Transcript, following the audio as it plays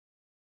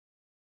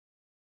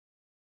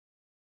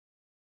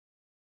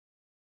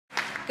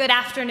Good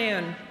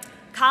afternoon.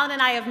 Colin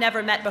and I have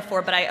never met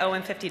before, but I owe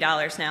him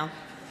 $50 now.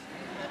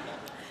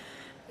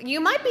 You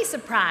might be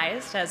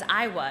surprised, as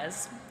I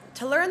was,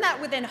 to learn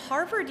that within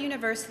Harvard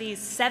University's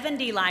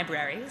 70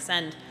 libraries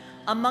and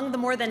among the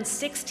more than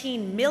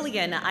 16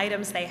 million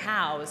items they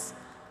house,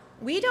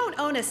 we don't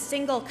own a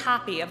single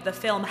copy of the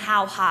film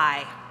How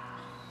High.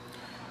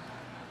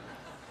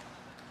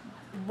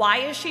 Why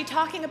is she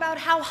talking about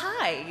How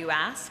High, you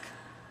ask?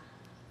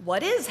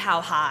 What is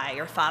How High,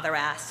 your father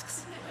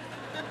asks.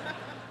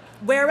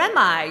 Where am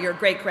I, your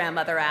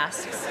great-grandmother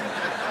asks.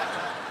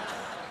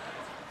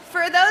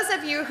 For those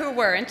of you who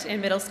weren't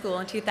in middle school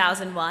in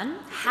 2001,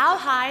 How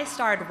High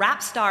starred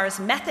rap stars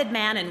Method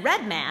Man and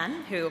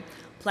Redman, who,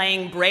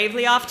 playing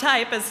bravely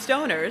off-type as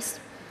stoners,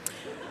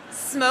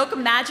 smoke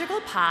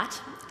magical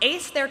pot,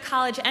 ace their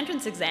college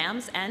entrance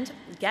exams, and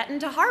get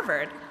into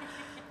Harvard,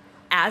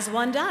 as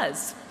one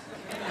does.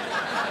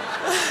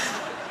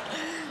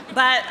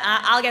 But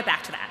I'll get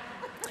back to that.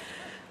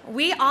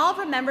 We all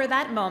remember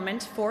that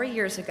moment 4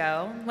 years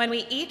ago when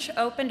we each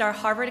opened our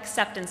Harvard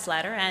acceptance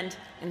letter and,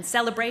 in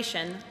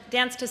celebration,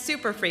 danced to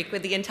Super Freak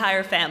with the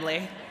entire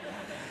family.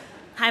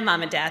 Hi,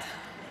 Mom and Dad.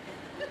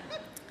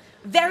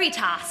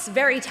 Veritas,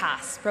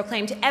 Veritas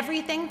proclaimed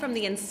everything from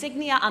the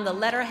insignia on the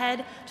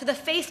letterhead to the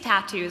face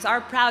tattoos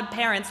our proud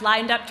parents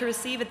lined up to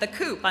receive at the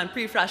Coop on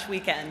pre-frosh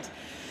weekend.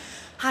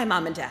 Hi,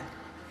 Mom and Dad.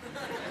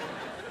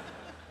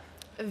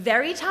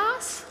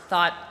 Veritas,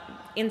 thought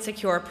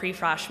insecure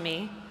pre-frosh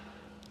me.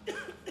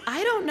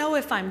 I don't know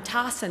if I'm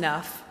toss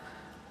enough.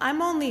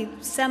 I'm only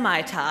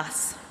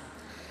semi-toss.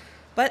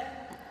 But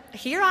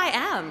here I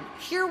am,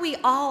 here we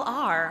all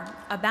are,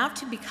 about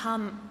to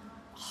become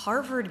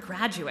Harvard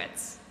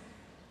graduates.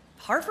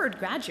 Harvard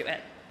graduate.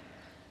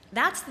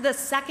 That's the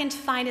second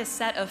finest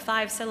set of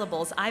 5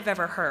 syllables I've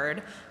ever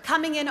heard,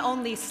 coming in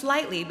only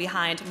slightly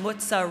behind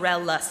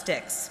mozzarella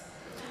sticks.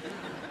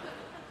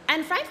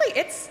 And frankly,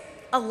 it's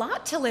a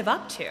lot to live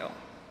up to.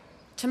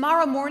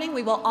 Tomorrow morning,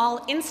 we will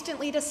all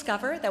instantly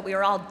discover that we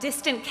are all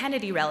distant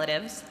Kennedy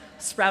relatives,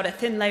 sprout a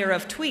thin layer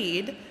of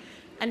tweed,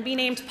 and be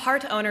named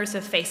part owners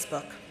of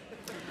Facebook.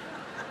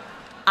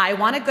 I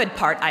want a good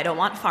part, I don't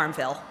want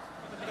Farmville.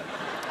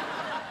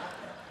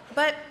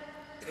 But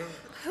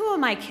who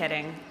am I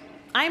kidding?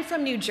 I'm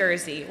from New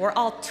Jersey, where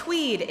all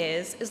tweed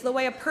is the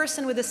way a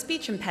person with a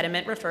speech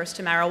impediment refers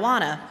to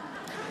marijuana.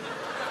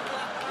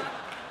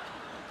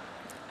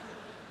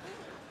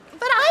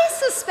 But I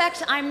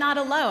suspect I'm not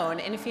alone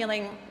in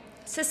feeling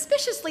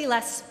suspiciously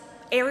less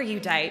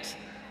erudite,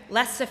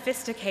 less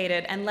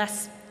sophisticated, and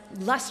less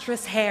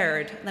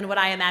lustrous-haired than what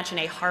I imagine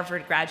a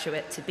Harvard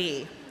graduate to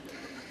be.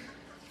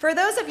 For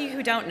those of you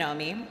who don't know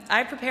me,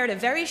 I prepared a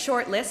very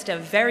short list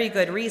of very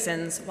good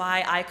reasons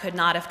why I could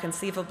not have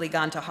conceivably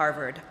gone to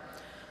Harvard.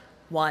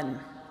 1,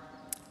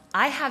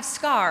 I have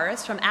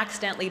scars from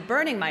accidentally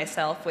burning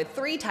myself with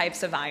 3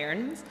 types of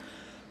irons: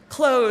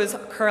 clothes,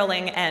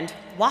 curling, and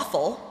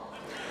waffle.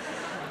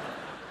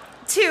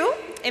 2,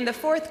 in the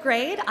 4th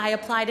grade, I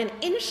applied an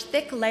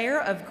inch-thick layer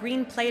of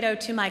green Play-Doh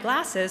to my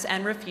glasses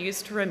and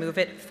refused to remove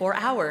it for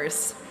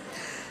hours.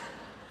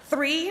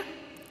 3,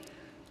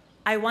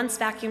 I once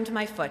vacuumed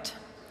my foot.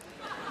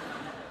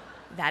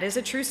 That is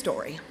a true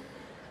story.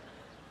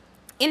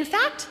 In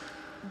fact,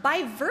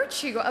 by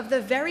virtue of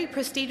the very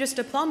prestigious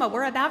diploma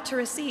we're about to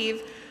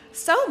receive,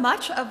 so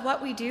much of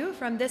what we do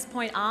from this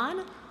point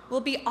on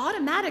will be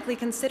automatically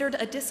considered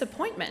a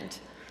disappointment.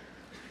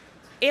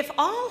 If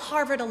all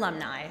Harvard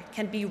alumni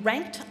can be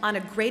ranked on a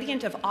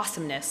gradient of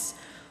awesomeness,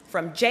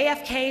 from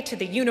JFK to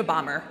the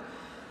Unabomber,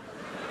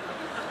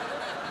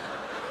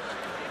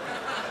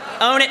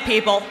 own it,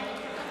 people.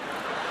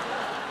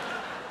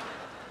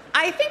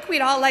 I think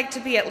we'd all like to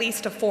be at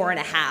least a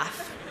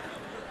 4.5.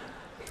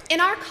 In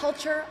our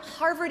culture,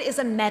 Harvard is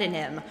a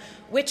metonym,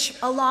 which,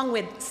 along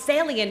with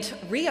salient,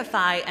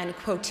 reify, and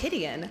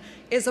quotidian,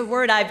 is a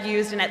word I've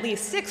used in at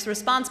least 6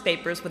 response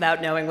papers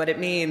without knowing what it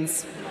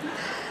means.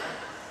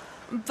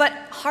 But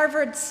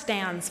Harvard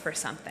stands for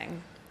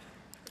something.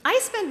 I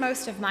spend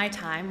most of my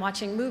time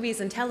watching movies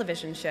and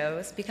television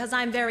shows because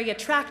I'm very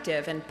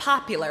attractive and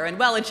popular and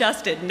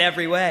well-adjusted in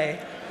every way.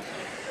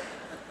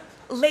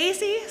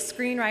 Lazy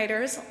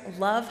screenwriters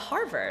love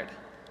Harvard.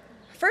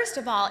 First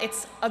of all,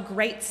 it's a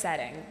great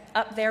setting,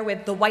 up there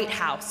with the White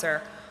House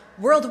or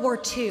World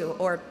War II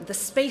or the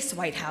Space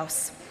White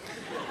House.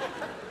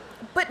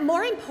 But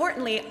more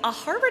importantly, a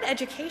Harvard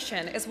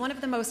education is one of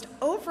the most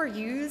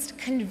overused,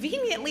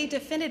 conveniently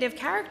definitive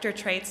character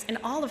traits in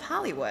all of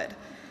Hollywood.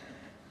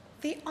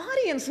 The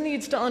audience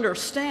needs to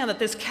understand that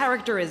this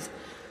character is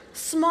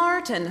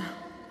smart and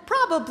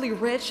probably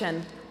rich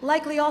and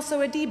likely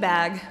also a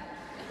D-bag.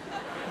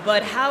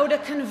 But how to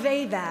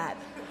convey that?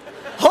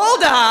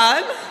 Hold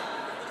on!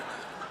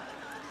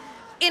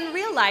 In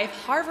real life,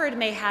 Harvard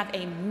may have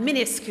a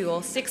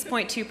minuscule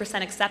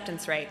 6.2%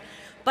 acceptance rate,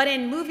 but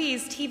in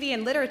movies, TV,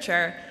 and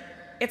literature,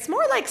 it's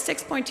more like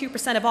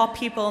 6.2% of all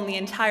people in the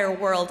entire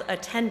world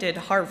attended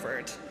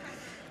Harvard.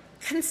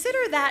 Consider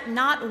that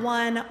not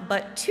 1,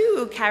 but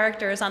 2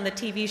 characters on the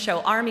TV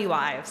show Army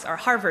Wives are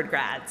Harvard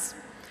grads.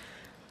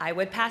 I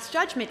would pass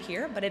judgment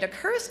here, but it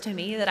occurs to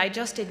me that I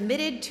just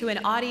admitted to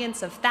an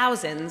audience of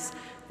thousands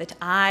that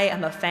I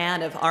am a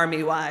fan of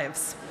Army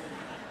Wives.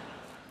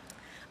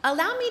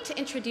 Allow me to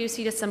introduce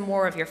you to some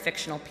more of your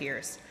fictional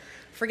peers.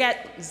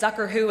 Forget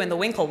Zucker Who and the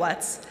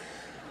Winklewuts.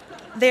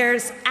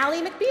 There's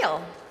Ally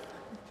McBeal,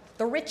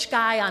 the rich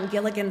guy on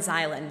Gilligan's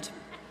Island.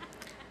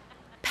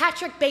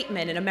 Patrick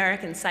Bateman in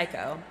American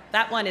Psycho.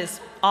 That one is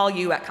all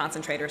you at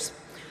concentrators.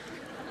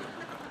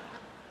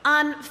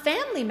 On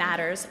Family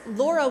Matters,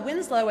 Laura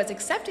Winslow was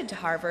accepted to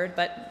Harvard,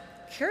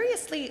 but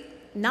curiously,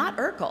 not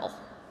Urkel.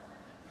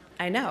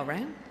 I know,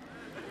 right?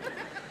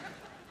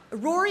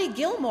 Rory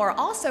Gilmore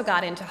also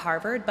got into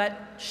Harvard, but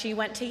she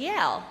went to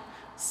Yale.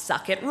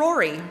 Suck it,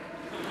 Rory.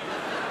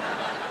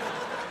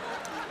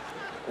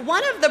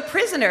 One of the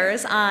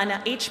prisoners on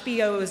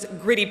HBO's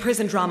gritty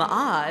prison drama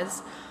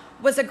Oz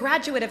was a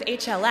graduate of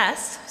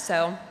HLS,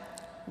 so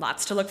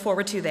lots to look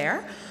forward to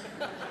there.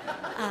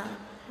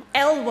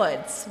 Elle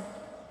Woods,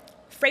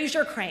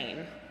 Fraser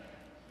Crane,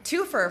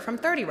 Twofer from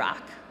 30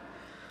 Rock.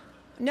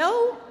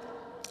 No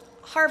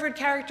Harvard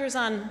characters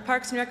on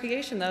Parks and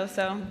Recreation, though,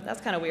 so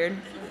that's kind of weird.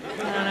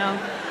 I don't know.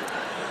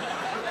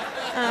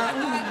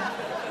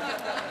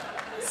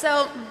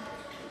 So,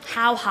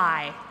 how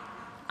high?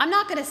 I'm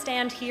not going to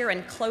stand here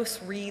and close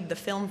read the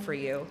film for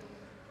you.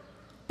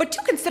 But do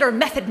consider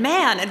Method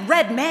Man and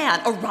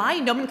Redman a wry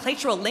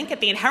nomenclatural link at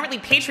the inherently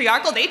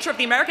patriarchal nature of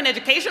the American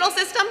educational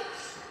system?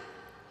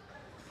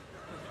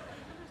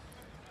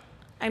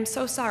 I'm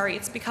so sorry,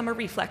 it's become a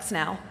reflex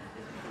now.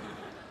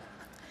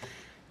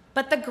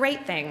 But the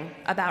great thing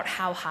about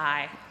How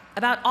High,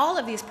 about all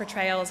of these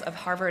portrayals of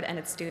Harvard and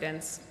its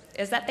students,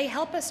 is that they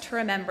help us to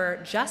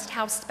remember just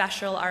how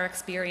special our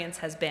experience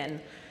has been,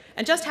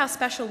 and just how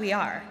special we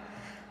are.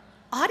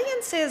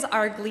 Audiences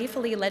are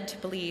gleefully led to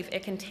believe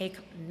it can take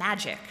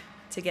magic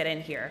to get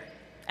in here,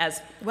 as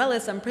well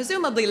as some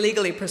presumably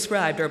legally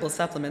prescribed herbal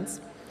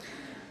supplements.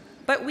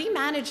 But we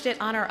managed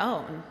it on our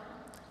own.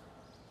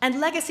 And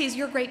Legacies,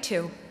 you're great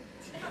too.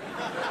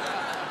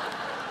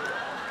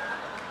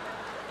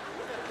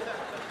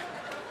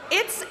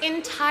 It's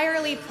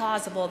entirely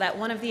plausible that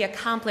one of the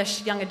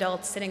accomplished young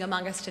adults sitting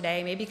among us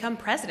today may become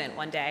president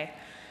one day.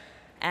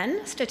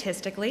 And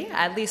statistically,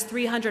 at least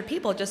 300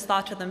 people just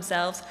thought to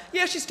themselves,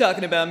 yeah, she's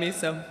talking about me,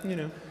 so, you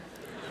know.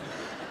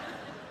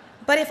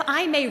 But if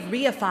I may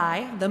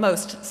reify the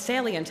most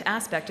salient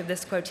aspect of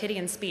this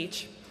quotidian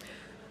speech,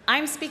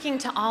 I'm speaking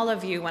to all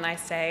of you when I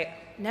say,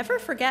 never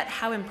forget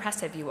how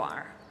impressive you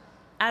are.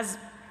 As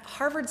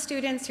Harvard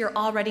students, you're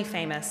already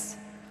famous.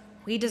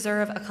 We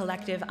deserve a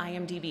collective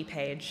IMDb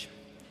page.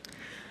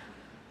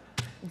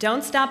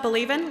 Don't stop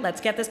believing. Let's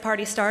get this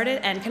party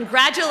started. And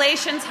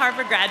congratulations,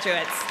 Harvard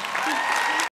graduates.